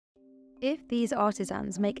If these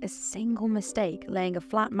artisans make a single mistake laying a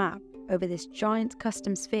flat map over this giant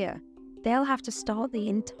custom sphere, they'll have to start the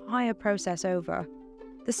entire process over.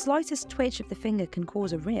 The slightest twitch of the finger can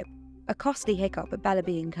cause a rip, a costly hiccup at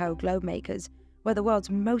Bellaby & Co. Globe Makers, where the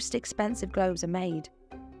world's most expensive globes are made.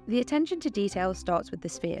 The attention to detail starts with the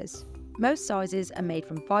spheres. Most sizes are made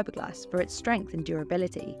from fiberglass for its strength and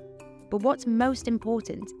durability. But what's most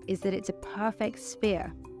important is that it's a perfect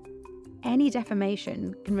sphere. Any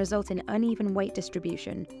deformation can result in uneven weight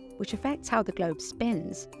distribution, which affects how the globe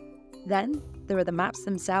spins. Then, there are the maps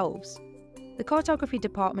themselves. The cartography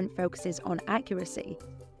department focuses on accuracy.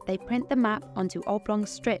 They print the map onto oblong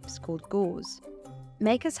strips called gauze.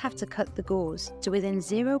 Makers have to cut the gauze to within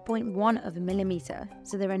 0.1 of a millimeter,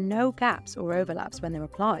 so there are no gaps or overlaps when they're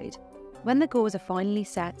applied. When the gauze are finally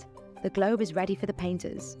set, the globe is ready for the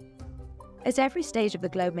painters. At every stage of the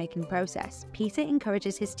globe making process, Peter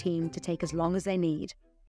encourages his team to take as long as they need.